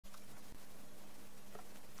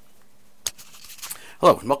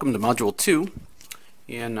Hello, and welcome to Module 2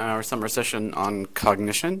 in our summer session on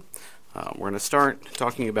cognition. We're going to start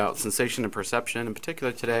talking about sensation and perception. In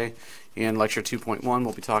particular today, in Lecture 2.1,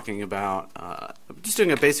 we'll be talking about just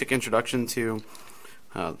doing a basic introduction to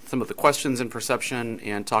some of the questions in perception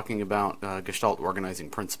and talking about Gestalt organizing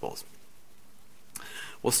principles.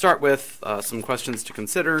 We'll start with some questions to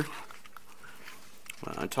consider,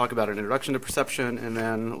 talk about an introduction to perception, and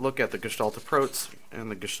then look at the Gestalt approach and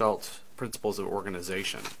the Gestalt principles of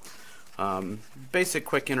organization. Basic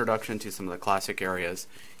quick introduction to some of the classic areas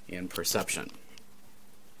in perception.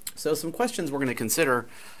 So some questions we're going to consider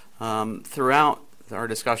throughout our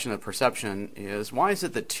discussion of perception is, why is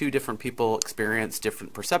it that two different people experience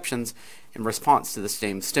different perceptions in response to the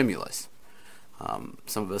same stimulus?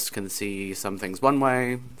 Some of us can see some things one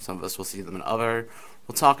way, some of us will see them another.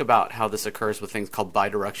 We'll talk about how this occurs with things called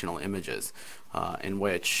bidirectional images, in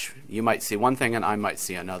which you might see one thing and I might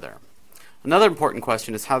see another. Another important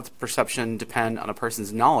question is, how does perception depend on a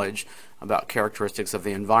person's knowledge about characteristics of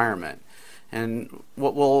the environment? And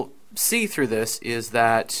what we'll see through this is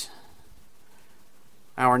that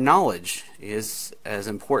our knowledge is as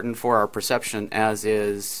important for our perception as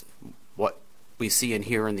is what we see and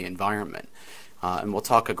hear in the environment. And we'll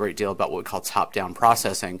talk a great deal about what we call top-down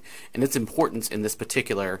processing and its importance in this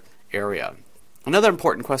particular area. Another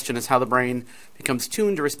important question is how the brain becomes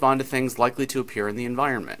tuned to respond to things likely to appear in the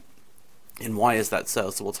environment. And why is that so?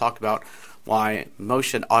 So we'll talk about why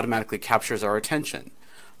motion automatically captures our attention,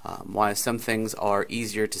 why some things are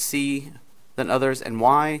easier to see than others, and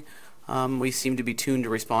why we seem to be tuned to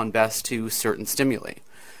respond best to certain stimuli.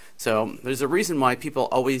 So there's a reason why people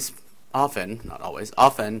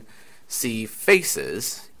often see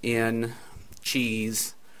faces in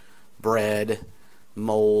cheese, bread,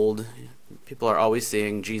 mold. People are always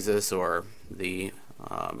seeing Jesus or the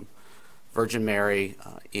Virgin Mary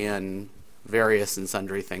in various and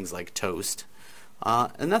sundry things like toast.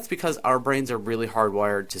 And that's because our brains are really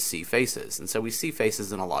hardwired to see faces. And so we see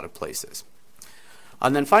faces in a lot of places.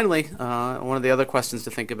 And then finally, one of the other questions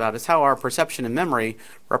to think about is, how are perception and memory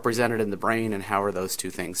represented in the brain, and how are those two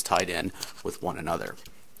things tied in with one another?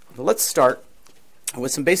 So let's start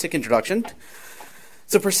with some basic introduction.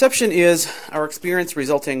 So perception is our experience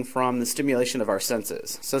resulting from the stimulation of our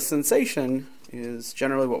senses. So sensation is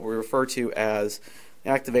generally what we refer to as the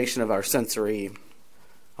activation of our sensory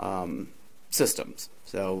systems.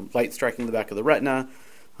 So light striking the back of the retina,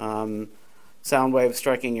 sound waves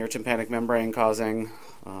striking your tympanic membrane causing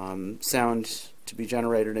sound to be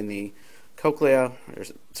generated in the cochlea,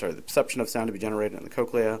 the perception of sound to be generated in the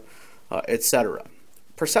cochlea, etc.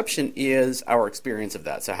 Perception is our experience of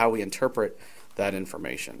that, so how we interpret that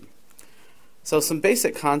information. So some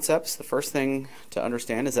basic concepts. The first thing to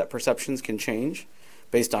understand is that perceptions can change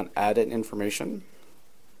based on added information.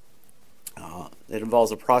 It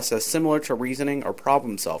involves a process similar to reasoning or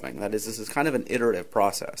problem solving. That is, this is kind of an iterative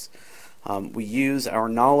process. We use our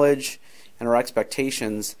knowledge and our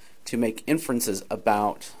expectations to make inferences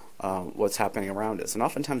about what's happening around us. And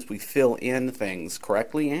oftentimes we fill in things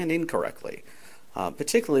correctly and incorrectly.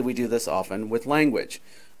 Particularly we do this often with language.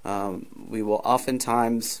 We will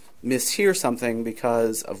oftentimes mishear something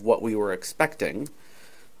because of what we were expecting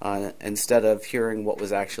instead of hearing what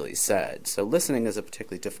was actually said. So listening is a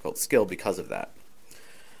particularly difficult skill because of that.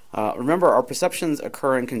 Remember, our perceptions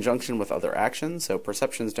occur in conjunction with other actions, so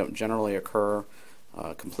perceptions don't generally occur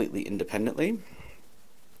completely independently.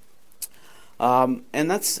 And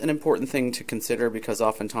that's an important thing to consider, because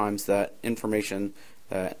oftentimes that information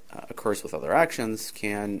that occurs with other actions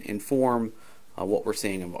can inform what we're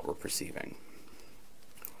seeing and what we're perceiving.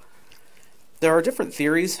 There are different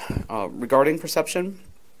theories regarding perception.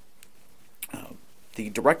 The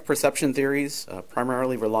direct perception theories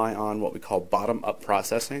primarily rely on what we call bottom-up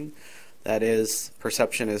processing. That is,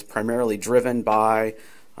 perception is primarily driven by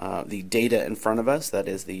the data in front of us, that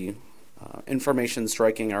is, the information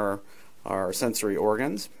striking our sensory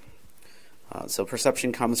organs. So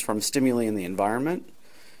perception comes from stimuli in the environment,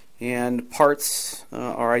 and parts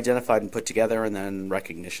are identified and put together, and then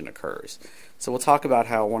recognition occurs. So we'll talk about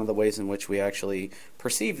how one of the ways in which we actually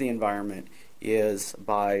perceive the environment is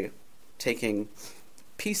by taking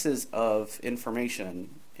pieces of information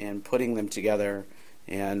and putting them together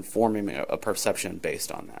and forming a perception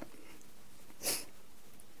based on that.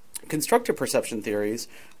 Constructive perception theories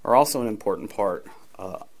are also an important part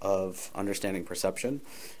of understanding perception,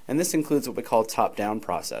 and this includes what we call top-down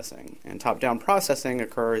processing. And top-down processing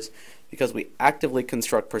occurs because we actively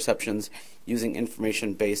construct perceptions using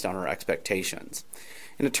information based on our expectations.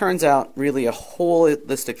 And it turns out really a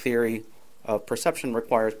holistic theory of perception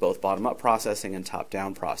requires both bottom-up processing and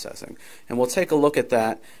top-down processing. And we'll take a look at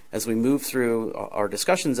that as we move through our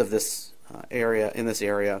discussions of this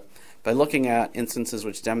area by looking at instances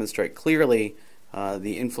which demonstrate clearly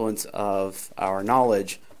the influence of our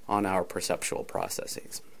knowledge on our perceptual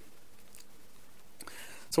processes.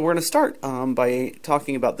 So we're going to start by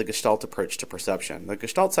talking about the Gestalt approach to perception. The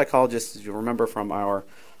Gestalt psychologists, as you remember from our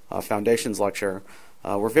Foundations lecture,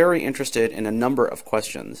 were very interested in a number of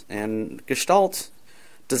questions, and Gestalt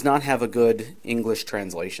does not have a good English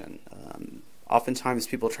translation. Oftentimes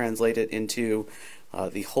people translate it into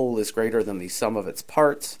the whole is greater than the sum of its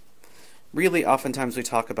parts. Really, oftentimes we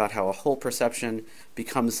talk about how a whole perception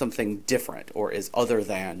becomes something different or is other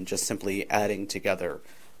than just simply adding together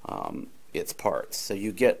its parts. So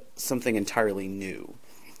you get something entirely new.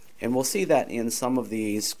 And we'll see that in some of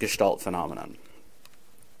these Gestalt phenomena.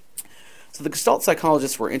 So the Gestalt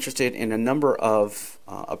psychologists were interested in a number of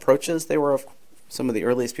approaches. They were some of the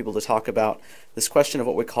earliest people to talk about this question of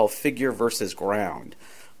what we call figure versus ground.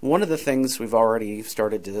 One of the things we've already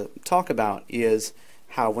started to talk about is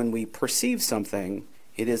how when we perceive something,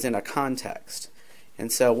 it is in a context.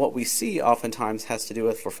 And so what we see oftentimes has to do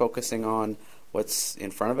with we're focusing on what's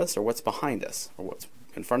in front of us or what's behind us, or what's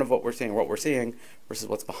in front of what we're seeing versus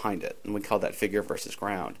what's behind it. And we call that figure versus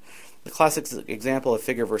ground. The classic example of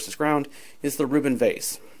figure versus ground is the Rubin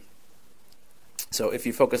vase. So if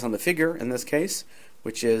you focus on the figure in this case,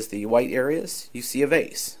 which is the white areas, you see a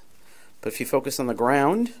vase. But if you focus on the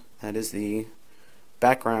ground, that is the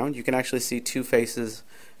background, you can actually see two faces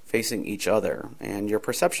facing each other. And your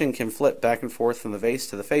perception can flip back and forth from the vase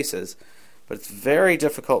to the faces, but it's very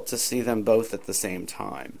difficult to see them both at the same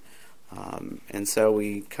time. And so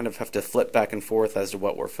we kind of have to flip back and forth as to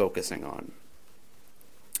what we're focusing on.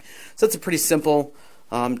 So that's a pretty simple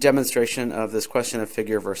demonstration of this question of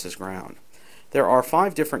figure versus ground. There are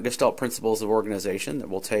 5 different Gestalt principles of organization that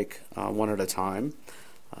we'll take one at a time.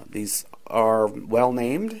 These are well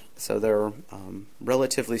named, so they're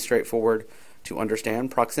relatively straightforward to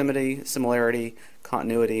understand. Proximity, similarity,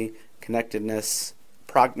 continuity, connectedness,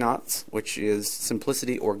 Pragnaz, which is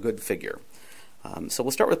simplicity or good figure. So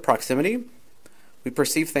we'll start with proximity. We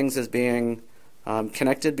perceive things as being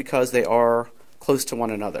connected because they are close to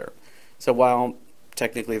one another. So while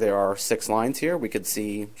technically there are 6 lines here, we could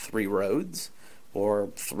see 3 roads or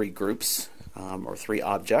 3 groups or 3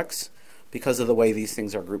 objects because of the way these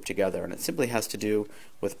things are grouped together, and it simply has to do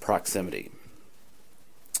with proximity.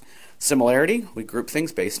 Similarity, we group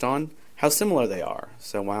things based on how similar they are.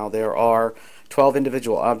 So while there are 12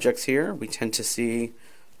 individual objects here, we tend to see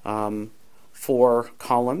 4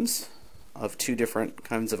 columns of 2 different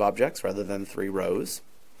kinds of objects rather than 3 rows.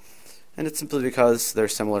 And it's simply because they're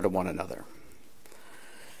similar to one another.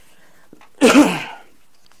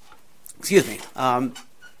 Excuse me.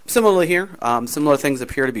 Similarly here, similar things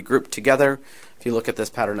appear to be grouped together. If you look at this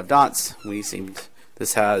pattern of dots,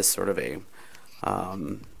 this has sort of a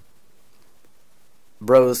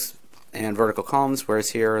rows and vertical columns, whereas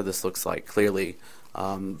here this looks like clearly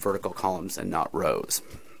vertical columns and not rows.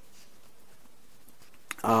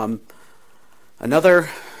 Another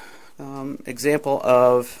example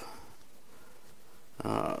of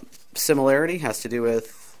similarity has to do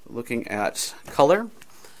with looking at color.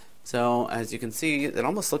 So as you can see, it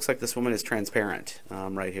almost looks like this woman is transparent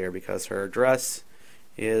right here because her dress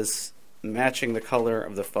is matching the color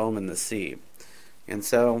of the foam in the sea. And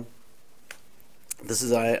so this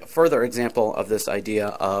is a further example of this idea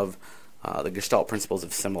of the Gestalt principles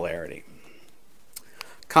of similarity.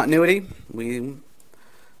 Continuity, we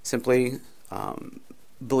simply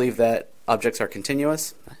believe that objects are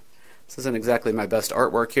continuous. This isn't exactly my best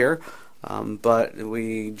artwork here, but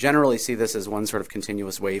we generally see this as one sort of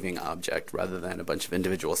continuous waving object rather than a bunch of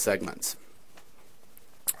individual segments.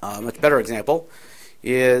 A much better example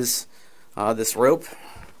is this rope.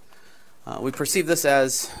 We perceive this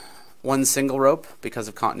as one single rope because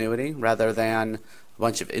of continuity rather than a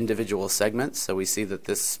bunch of individual segments. So we see that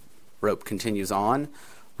this rope continues on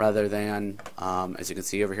rather than, as you can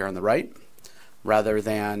see over here on the right, rather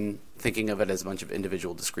than thinking of it as a bunch of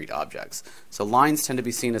individual discrete objects. So lines tend to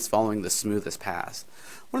be seen as following the smoothest path.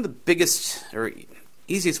 One of the biggest or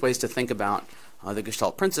easiest ways to think about the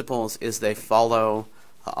Gestalt principles is they follow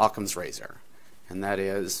Occam's razor, and that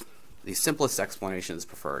is the simplest explanation is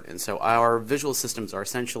preferred. And so our visual systems are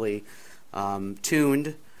essentially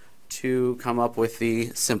tuned to come up with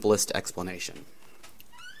the simplest explanation.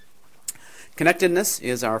 Connectedness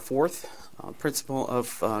is our 4th principle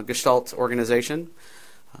of Gestalt organization.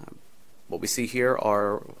 What we see here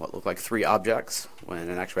are what look like 3 objects, when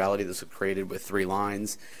in actuality this was created with 3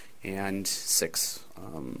 lines and 6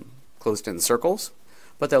 closed-in circles.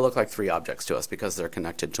 but they look like three objects to us because they're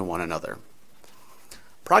connected to one another.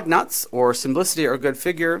 Pragnaz, or simplicity or good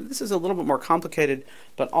figure, this is a little bit more complicated,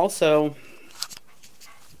 but also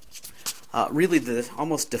really the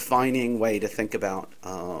almost defining way to think about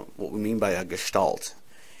what we mean by a gestalt.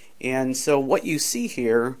 And so what you see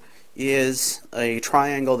here is a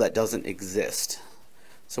triangle that doesn't exist.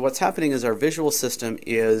 So what's happening is our visual system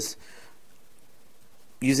is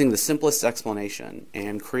using the simplest explanation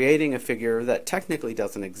and creating a figure that technically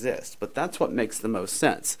doesn't exist, but that's what makes the most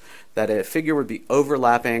sense, that a figure would be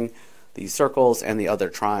overlapping these circles and the other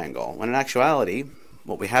triangle, when in actuality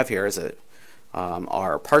what we have here is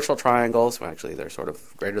are partial triangles, well actually they're sort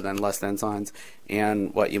of greater than, less than signs,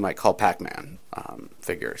 and what you might call Pac-Man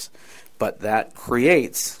figures. But that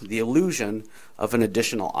creates the illusion of an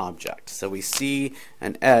additional object. So we see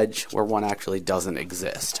an edge where one actually doesn't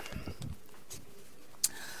exist.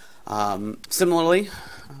 Similarly,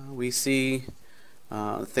 we see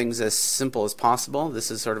things as simple as possible.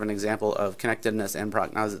 This is sort of an example of connectedness and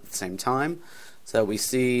Pragnaz at the same time. So we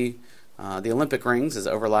see the Olympic rings as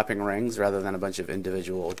overlapping rings rather than a bunch of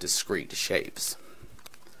individual discrete shapes.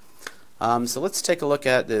 So let's take a look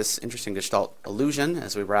at this interesting Gestalt illusion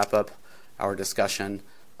as we wrap up our discussion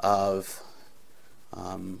of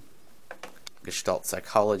Gestalt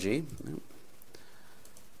psychology.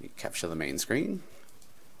 Capture the main screen.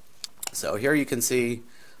 So here you can see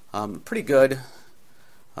a pretty good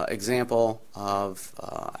example of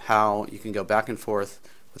how you can go back and forth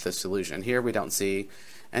with this illusion. Here we don't see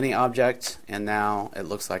any object, and now it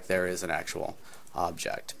looks like there is an actual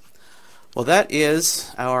object. Well, that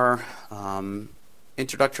is our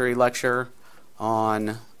introductory lecture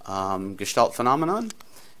on Gestalt phenomenon,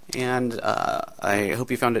 and I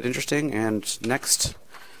hope you found it interesting. And next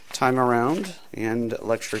time around, in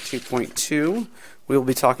lecture 2.2, we will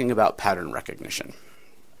be talking about pattern recognition.